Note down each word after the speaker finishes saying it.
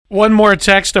One more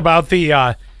text about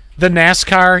the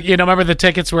NASCAR. Remember the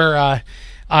tickets where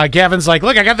Gavin's like,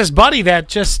 look, I got this buddy that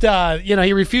just,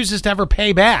 he refuses to ever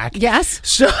pay back. Yes.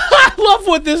 So I love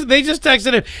what they just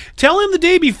texted him. Tell him the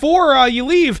day before you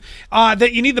leave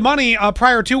that you need the money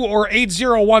prior to, or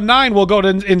 8019 will go to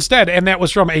instead. And that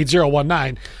was from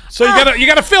 8019. So you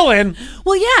gotta fill in.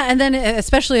 Well, yeah. And then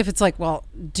especially if it's like, well,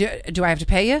 do I have to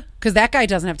pay you? Because that guy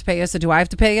doesn't have to pay you. So do I have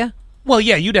to pay you? Well,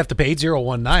 yeah, you'd have to pay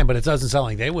 8019, but it doesn't sound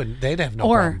like they'd have no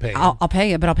problem paying. I'll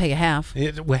pay you, but I'll pay you half.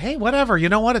 Hey, whatever. You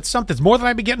know what? It's something. It's more than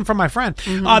I'd be getting from my friend.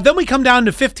 Then we come down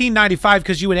to $15.95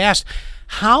 because you had asked,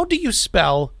 how do you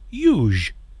spell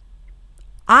huge?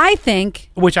 I think.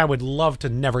 Which I would love to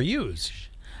never use.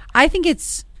 I think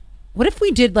it's, what if we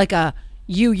did like a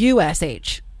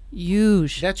UUSH?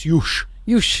 Huge. That's huge.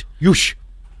 Huge. Huge.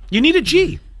 You need a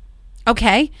G.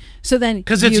 Okay. So then.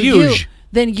 Because it's huge.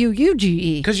 Then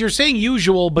UUGE. Because you're saying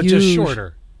usual, but just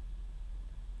shorter.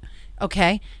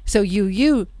 Okay, so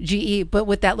UUGE, but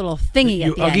with that little thingy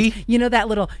at the end. You know that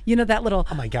little.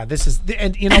 Oh my God, this is,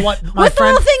 and you know what? What's the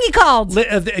little thingy called?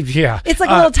 Yeah, it's like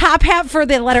a little top hat for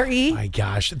the letter E. My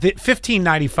gosh,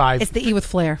 $15.95. It's the E with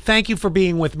flair. Thank you for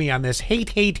being with me on this.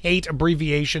 Hate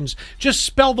abbreviations. Just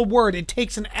spell the word. It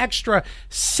takes an extra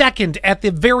second at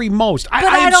the very most. But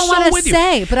I don't want to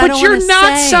say. But you're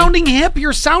not sounding hip.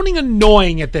 You're sounding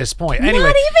annoying at this point. Anyway,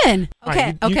 not even.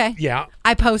 Okay. Okay. Yeah.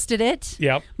 I posted it.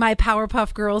 Yep. My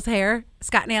Powerpuff Girls hair.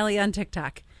 Scott and Allie on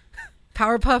TikTok.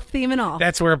 Powerpuff theme and all.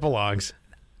 That's where it belongs.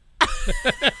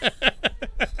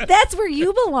 That's where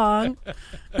you belong.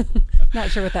 Not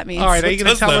sure what that means. All right, are you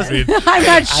going to tell us? I'm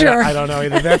not sure. I don't know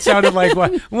either. That sounded like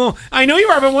what? Well, I know you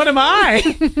are, but what am I?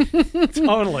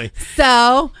 Totally.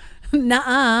 So,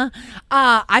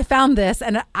 I found this,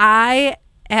 and I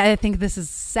think this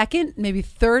is second, maybe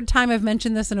third time I've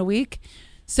mentioned this in a week.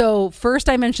 So first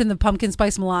I mentioned the pumpkin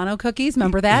spice Milano cookies.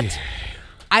 Remember that? Yeah.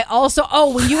 I also,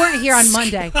 when you weren't here on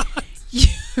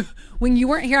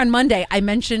Monday, I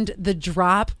mentioned the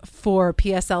drop for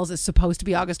PSLs is supposed to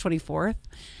be August 24th.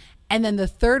 And then the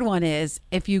third one is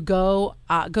if you go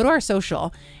to our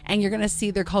social and you're going to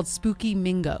see they're called Spooky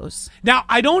Mingos. Now,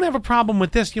 I don't have a problem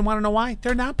with this. You want to know why?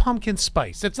 They're not pumpkin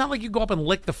spice. It's not like you go up and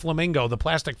lick the flamingo, the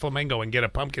plastic flamingo, and get a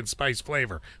pumpkin spice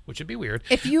flavor, which would be weird.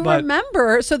 If you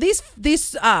remember, so these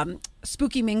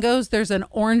Spooky Mingos, there's an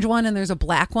orange one and there's a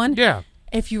black one. Yeah.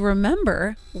 If you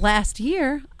remember, last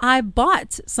year, I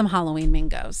bought some Halloween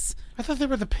Mingos. I thought they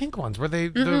were the pink ones. Were they?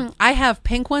 I have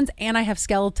pink ones and I have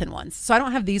skeleton ones. So I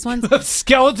don't have these ones.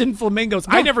 Skeleton flamingos.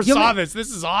 Yeah, I never saw this. This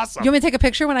is awesome. You want me to take a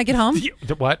picture when I get home?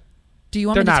 What? Do you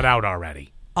want They're me to not out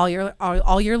already. All year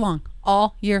long.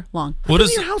 All year long. I've been in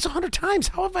your house 100 times.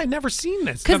 How have I never seen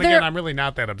this? Because again, I'm really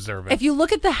not that observant. If you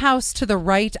look at the house to the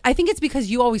right, I think it's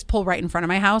because you always pull right in front of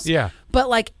my house. Yeah. But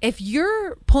like if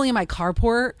you're pulling in my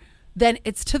carport, then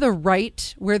it's to the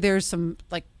right where there's some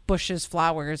like bushes,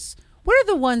 flowers. What are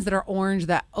the ones that are orange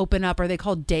that open up? Are they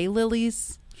called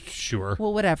daylilies? Sure.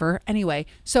 Well, whatever. Anyway,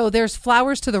 so there's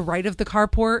flowers to the right of the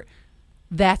carport.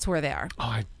 That's where they are.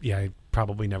 Oh, I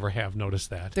probably never have noticed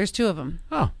that. There's two of them.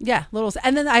 Oh. Yeah, little.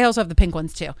 And then I also have the pink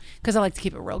ones too because I like to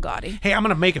keep it real gaudy. Hey, I'm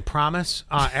going to make a promise.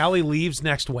 Allie leaves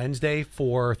next Wednesday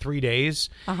for 3 days,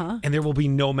 and there will be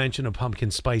no mention of pumpkin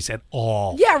spice at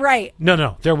all. Yeah, right.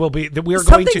 No. There will be.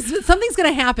 Something's going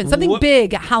to happen. Something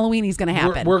big Halloween-y is going to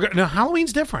happen. No,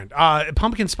 Halloween's different.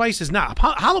 Pumpkin spice is not.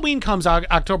 Halloween comes out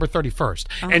October 31st,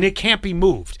 and it can't be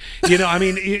moved. I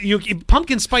mean,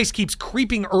 pumpkin spice keeps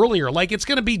creeping earlier. Like it's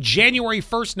going to be January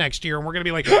 1st next year. And we're going to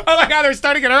be like, oh my God, they're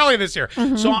starting it early this year.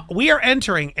 Mm-hmm. So we are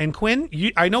entering, and Quinn,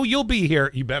 I know you'll be here.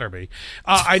 You better be.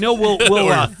 I know we'll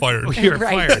we're fired. You're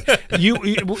fired.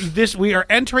 We are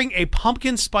entering a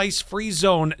pumpkin spice free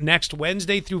zone next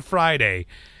Wednesday through Friday.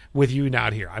 With you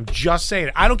not here. I'm just saying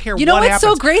it. I don't care what happens. You know what's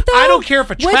so great, though? I don't care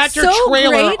if a tractor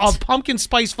trailer of pumpkin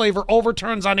spice flavor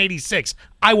overturns on 86.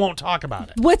 I won't talk about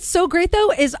it. What's so great,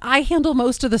 though, is I handle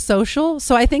most of the social.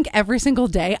 So I think every single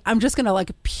day, I'm just going to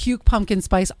like puke pumpkin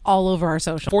spice all over our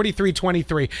social.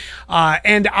 4323.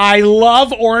 And I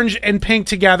love orange and pink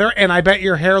together. And I bet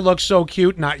your hair looks so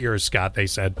cute. Not yours, Scott, they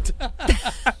said.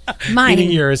 Mine.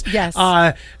 Meaning yours. Yes.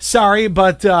 Sorry,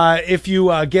 but if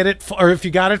you get it, or if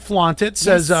you got it, flaunt it,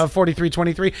 says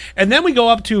 4323. And then we go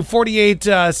up to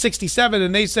 4867,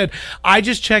 and they said, I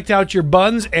just checked out your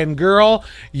buns, and girl,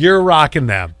 you're rocking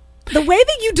them. The way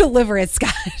that you deliver it,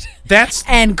 Scott. That's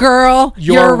and girl,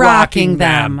 you're rocking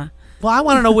them. Well, I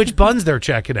want to know which buns they're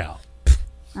checking out.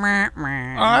 I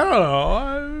don't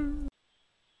know.